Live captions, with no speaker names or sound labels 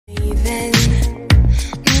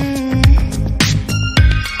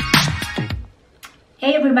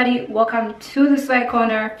everybody, welcome to the Swag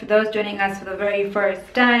Corner. For those joining us for the very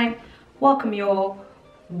first time, welcome you all.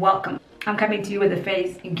 Welcome. I'm coming to you with a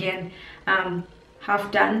face again, half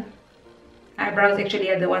done. Eyebrows actually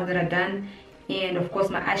are the ones that are done, and of course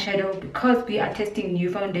my eyeshadow, because we are testing new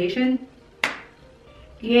foundation.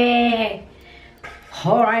 Yay!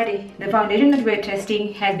 Alrighty, the foundation that we're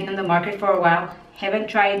testing has been on the market for a while. Haven't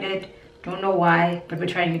tried it, don't know why, but we're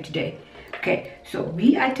trying it today. Okay, so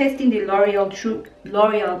we are testing the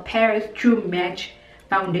L'Oreal Paris True Match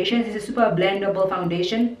foundation. This is a super blendable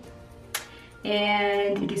foundation,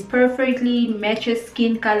 and it is perfectly matches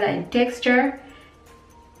skin color and texture.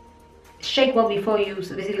 Shake well before use,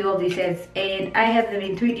 so basically all this says. And I have them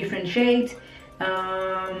in 3 different shades.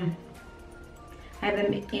 I have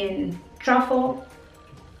them in truffle.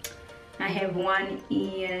 I have one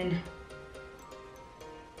in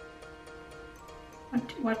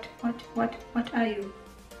what are you?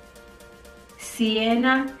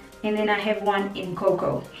 Sienna, and then I have one in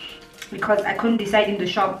cocoa, because I couldn't decide in the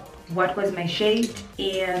shop what was my shade,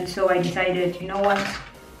 and so I decided, you know what,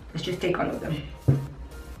 let's just take all of them.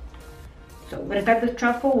 So we're gonna start with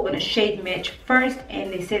truffle. We're gonna shade match first,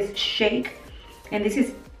 and it says shake, and this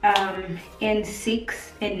is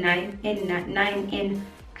N6 and 9 and 9 in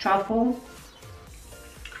truffle.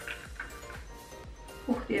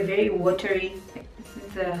 Oh, they're very watery. This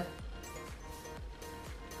is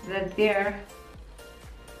that there.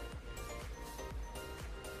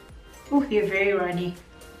 Oh, they're very runny.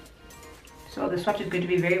 So the swatch is going to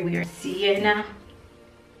be very weird. Sienna.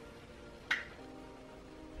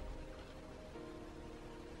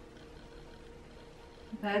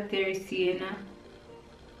 That there is Sienna.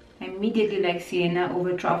 I immediately like Sienna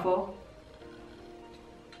over truffle.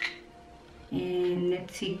 And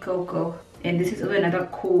let's see, cocoa. And this is another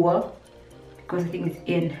cool, because I think it's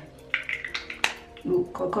in. Ooh,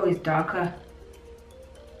 cocoa is darker.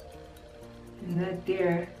 And that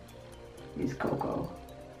there is cocoa.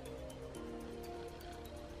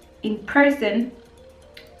 In person,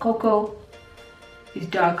 cocoa is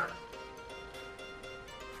dark.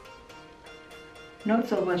 Not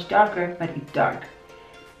so much darker, but it's dark.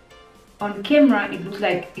 On camera, it looks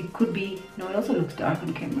like it could be, no, it also looks dark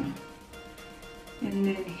on camera. And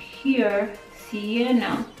then here,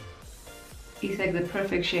 Sienna is like the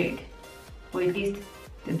perfect shade, or at least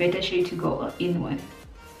the better shade to go in with.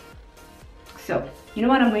 So, you know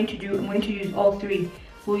what I'm going to do? I'm going to use all 3.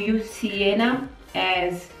 We'll use Sienna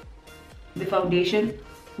as the foundation.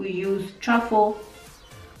 We use truffle.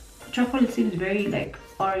 Truffle seems very like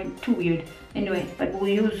orange, too weird. Anyway, but we'll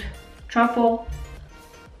use truffle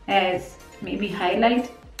as maybe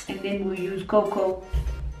highlight, and then we'll use cocoa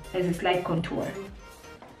as a slight contour.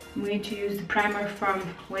 I'm going to use the primer from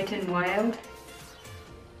Wet n Wild.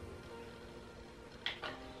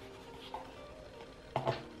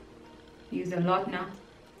 Use a lot now.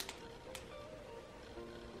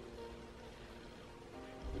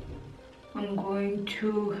 I'm going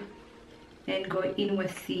to then go in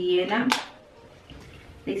with Sienna.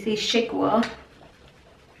 They say shake well.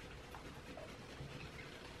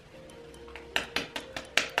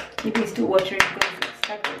 Maybe it's too watery because it's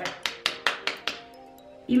stuck, but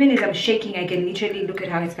even as I'm shaking, I can literally look at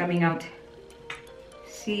how it's coming out.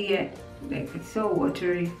 See it? Like, it's so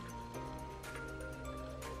watery.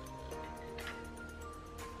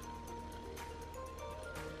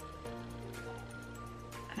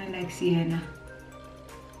 I like Sienna.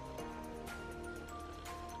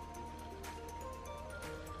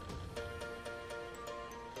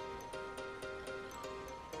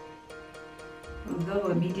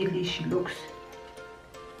 Although immediately she looks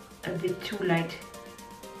a bit too light,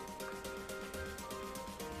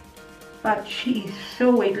 but she is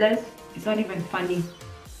so weightless, it's not even funny.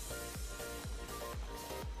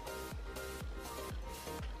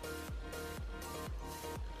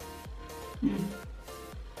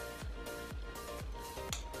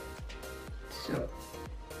 So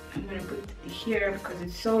I'm gonna put it here because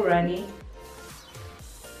it's so runny.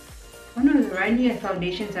 One of the runnier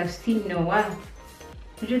foundations I've seen in a while.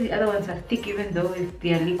 Usually the other ones are thick, even though if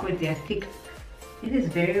they are liquid, they are thick. It is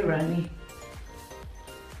very runny.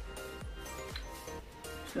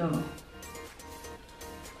 So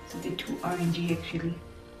it's a bit too orangey actually.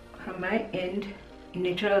 From my end, in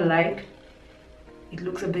natural light, it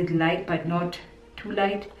looks a bit light, but not too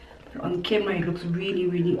light. But on camera, it looks really,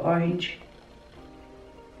 really orange.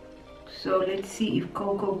 So let's see if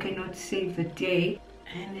cocoa cannot save the day.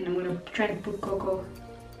 And then I'm gonna try to put cocoa.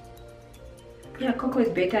 Yeah, cocoa is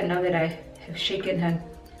better now that I have shaken her.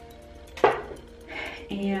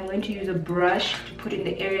 And I'm going to use a brush to put in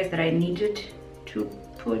the areas that I needed to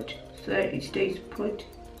put, so that it stays put.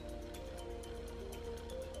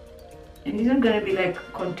 And this is going to be like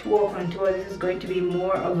contour. This is going to be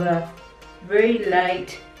more of a very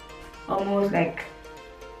light, almost like,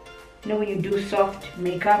 you know, when you do soft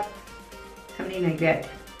makeup, something like that.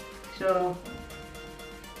 So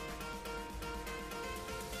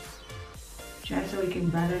just so we can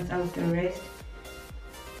balance out the rest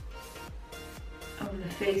of the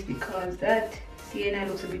face, because that sienna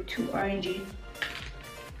looks a bit too orangey.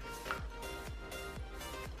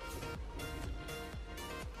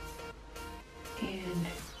 And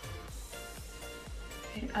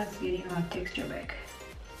let us getting our texture back.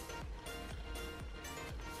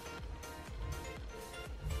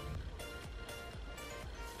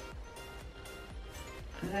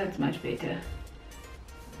 That's much better.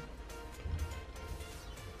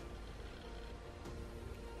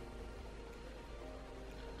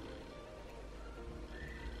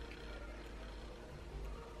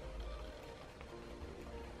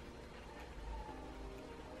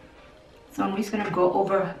 So I'm just gonna go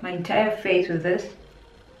over my entire face with this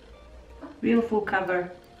real full cover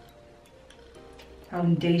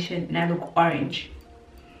foundation, and I look orange.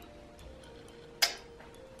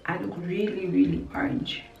 I look really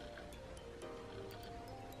orange.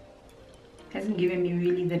 Hasn't given me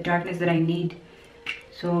really the darkness that I need.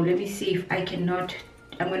 So let me see if I cannot.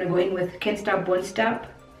 I'm gonna go in with Can't Stop Won't Stop.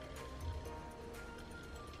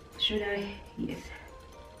 Should I? Yes.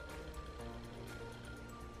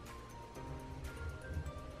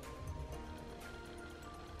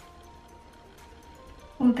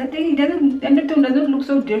 Oh, that thing doesn't look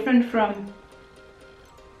so different from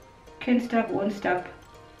Can't Stop Won't Stop.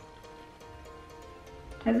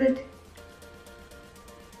 Does it?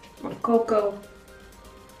 Or Coco.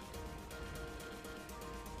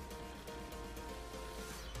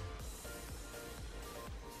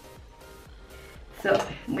 So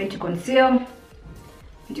I'm going to conceal. I'm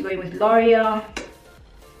going to go in with L'Oreal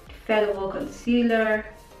Featherwall Concealer,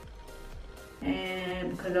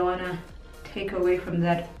 and because I want to take away from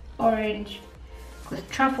that orange, because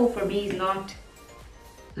truffle for me is not,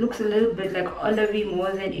 looks a little bit like olivey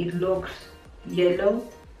more than it looks yellow,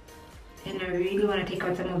 and I really want to take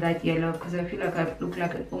out some of that yellow because I feel like I look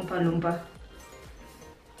like an Oompa Loompa.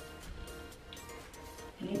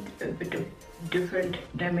 I need a bit of different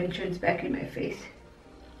dimensions back in my face.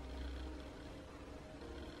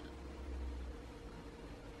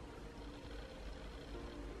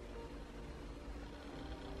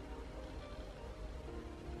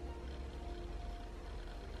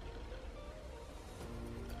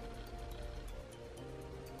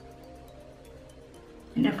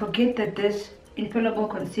 And I forget that this Infallible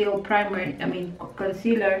concealer,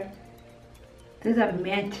 these are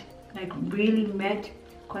matte, like really matte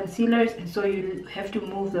concealers, and so you have to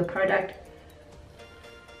move the product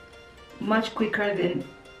much quicker than,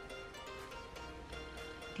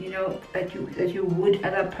 you know, that you would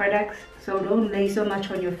other products. So don't lay so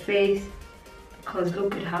much on your face, because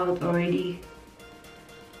look at how it's already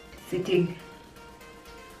sitting.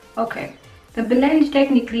 Okay. The blend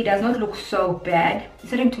technically does not look so bad. It's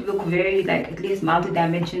starting to look very, like, at least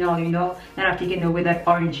multi-dimensional, you know. Now I've taken away that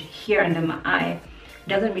orange here under my eye. It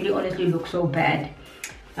doesn't really honestly look so bad.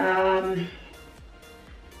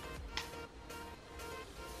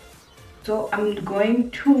 So I'm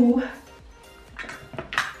going to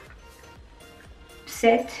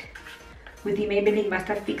set with the Maybelline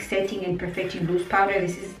Master Fix Setting and Perfecting Loose Powder.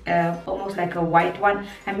 This is almost like a white one.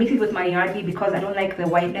 I mix it with my Yardley because I don't like the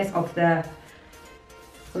whiteness of the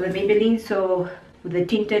Maybelline, so with the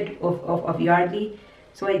tinted of Yardley,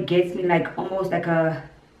 so it gets me like almost like a,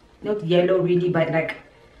 not yellow really, but like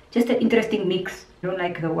just an interesting mix. I don't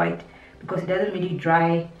like the white because it doesn't really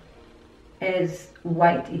dry as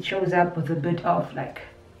white. It shows up with a bit of like,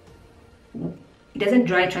 it doesn't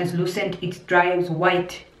dry translucent, it dries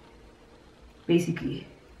white basically.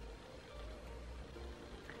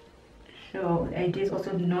 So the idea is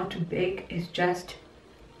also not to bake, it's just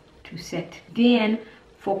to set. Then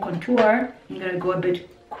for contour, I'm gonna go a bit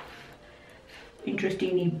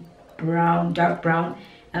interestingly brown, dark brown,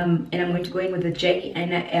 and I'm going to go in with the Jackie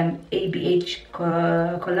and ABH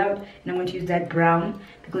collab, and I'm going to use that brown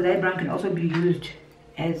because that brown can also be used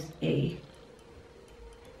as a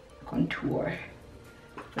contour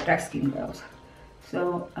for dark skin girls.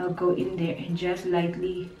 So I'll go in there and just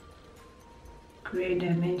lightly create a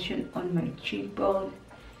dimension on my cheekbone.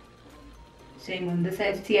 Same on this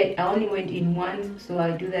side. See, I only went in once, so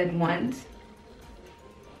I'll do that once.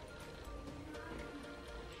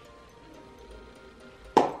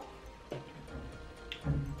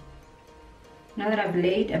 Now that I've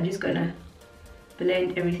laid, I'm just gonna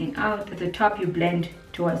blend everything out. At the top, you blend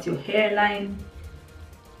towards your hairline.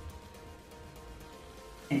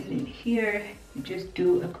 And then here you just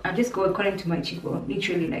do, I just go according to my cheekbone,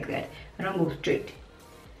 literally like that. I don't go straight.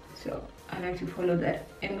 So I like to follow that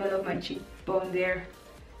angle of my cheekbone there,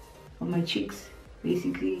 of my cheeks,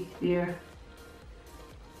 basically there,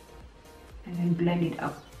 and then blend it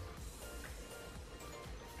up.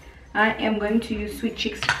 I am going to use Sweet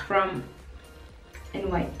Cheeks from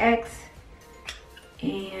NYX,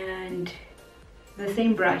 and the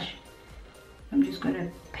same brush, I'm just gonna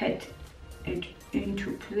pat it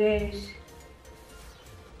into place.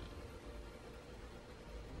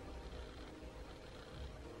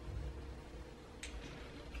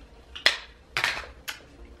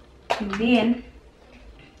 And then,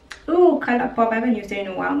 oh, Color Pop, I haven't used it in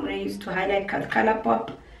a while. I'm gonna use to highlight Color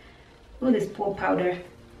Pop. Oh, this pore powder.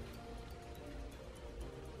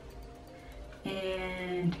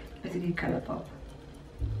 And basically Color Pop.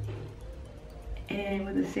 And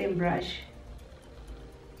with the same brush,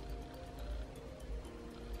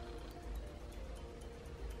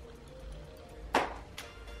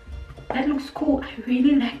 that looks cool. I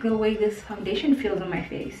really like the way this foundation feels on my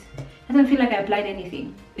face. It doesn't feel like I applied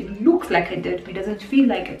anything. It looks like I did, but it doesn't feel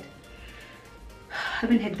like it. I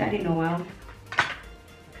haven't had that in a while.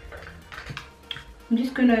 I'm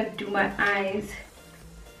just gonna do my eyes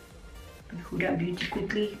with Huda Beauty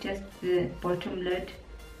quickly, just the bottom lid.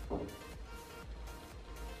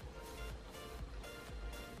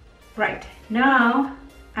 Right, now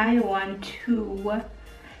I want to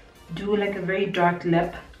do like a very dark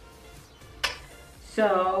lip.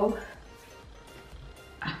 So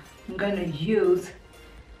I'm gonna use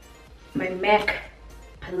my MAC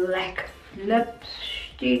black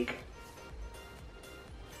lipstick.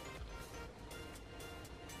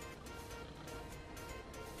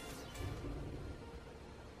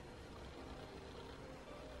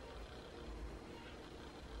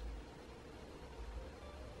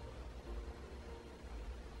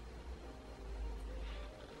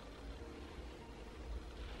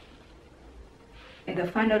 And the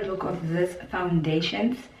final look of this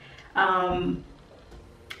foundations.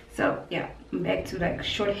 So yeah, I'm back to like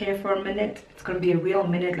short hair for a minute. It's gonna be a real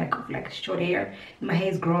minute like short hair. My hair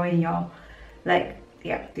is growing, y'all. Like,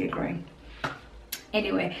 yeah, they're growing.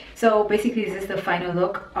 Anyway, so basically this is the final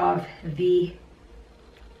look of the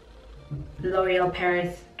L'Oreal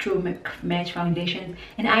Paris True Match Foundation.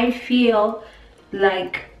 And I feel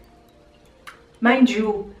like, mind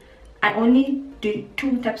you, I only did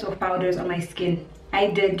 2 types of powders on my skin. I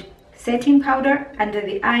did setting powder under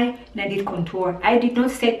the eye and I did contour. I did not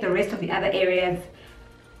set the rest of the other areas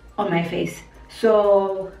on my face.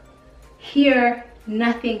 So here,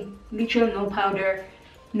 nothing, literally no powder,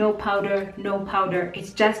 no powder, no powder.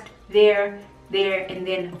 It's just there, and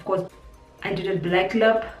then of course I did a black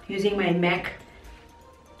lip using my MAC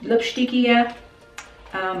lipstick here.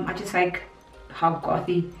 I just like how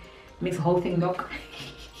gothy makes the whole thing look.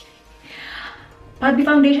 But the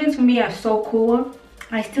foundations for me are so cool.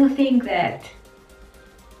 I still think that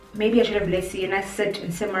maybe I should have let Sienna sit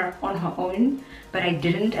and simmer on her own, but I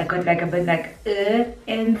didn't. I got like a bit like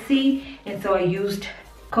and see, and so I used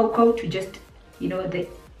cocoa to just, you know, hit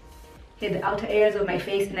the outer areas of my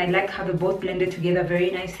face, and I like how they both blended together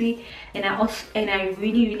very nicely. And I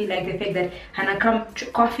really like the fact that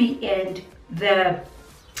Hanakam Coffee and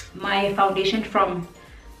my foundation from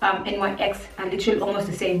NYX are literally almost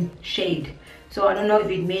the same shade. So I don't know if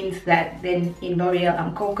it means that then in L'Oreal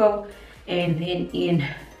I'm cocoa, and then in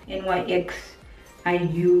NYX I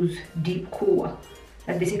use Deep Cool.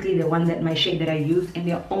 That's basically the one that my shade that I use, and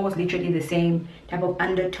they're almost literally the same type of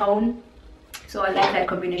undertone. So I like that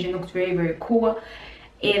combination. Looks very cool.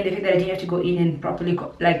 And the fact that I didn't have to go in and properly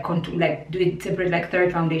contour, like do it separate like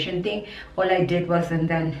third foundation thing. All I did was and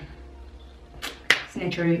then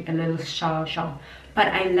snatchery a little shower. But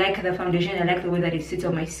I like the foundation. I like the way that it sits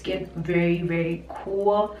on my skin. Very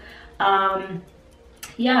cool.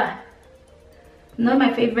 Yeah, not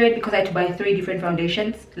my favorite because I had to buy 3 different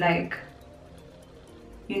foundations. Like,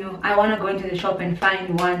 you know, I want to go into the shop and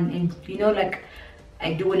find one, and you know, like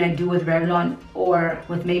I do when I do with Revlon or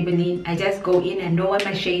with Maybelline. I just go in and know what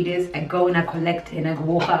my shade is. I go and I collect and I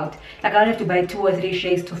walk out. Like, I don't have to buy 2 or 3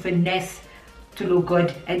 shades to finesse to look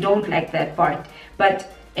good. I don't like that part. But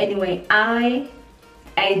anyway, I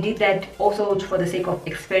did that also for the sake of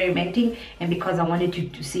experimenting, and because I wanted you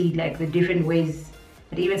to see like the different ways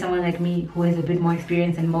that even someone like me who has a bit more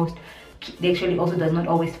experience than most, they actually also does not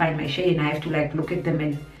always find my shade, and I have to like look at them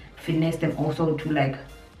and finesse them also to like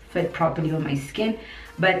fit properly on my skin.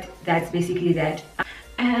 But that's basically that.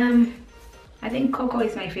 I think cocoa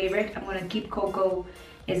is my favorite. I'm gonna keep cocoa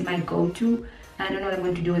as my go-to. I don't know what I'm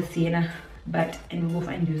going to do with Sienna, but and we'll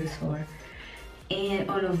find uses for her. and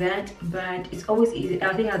all of that, but it's always easy.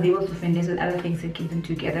 I think I'll be able to finesse with other things and keep them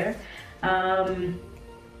together.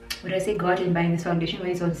 Would I say go out and buy this foundation when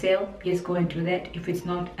it's on sale? Yes, go and do that. If it's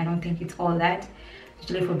not, I don't think it's all that,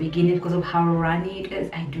 especially for beginners, because of how runny it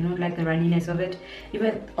is. I do not like the runniness of it.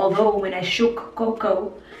 Even although when I shook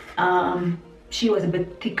Coco, she was a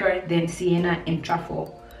bit thicker than Sienna and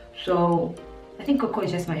Truffle, so I think Coco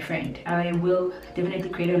is just my friend. I will definitely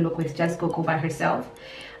create a look with just Coco by herself,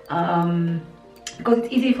 because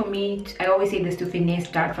it's easy for me I always say this, to finesse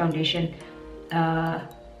dark foundation,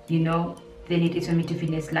 you know, than it is for me to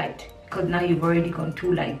finesse light, because now you've already gone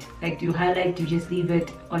too light. Like, you highlight, you just leave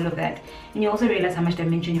it, all of that, and you also realize how much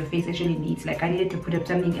dimension your face actually needs. Like, I needed to put up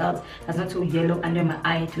something else that's not so yellow under my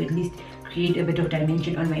eye to at least create a bit of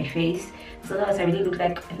dimension on my face, so that I really look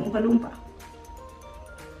like an Oompa Loompa.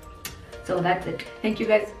 So that's it. Thank you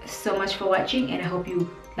guys so much for watching, and I hope you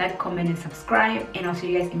like, comment, and subscribe, and I'll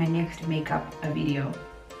see you guys in my next makeup video.